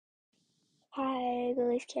Hi,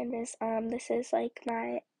 Lily's Canvas. This is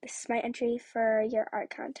my entry for your art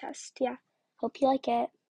contest. Yeah, hope you like it.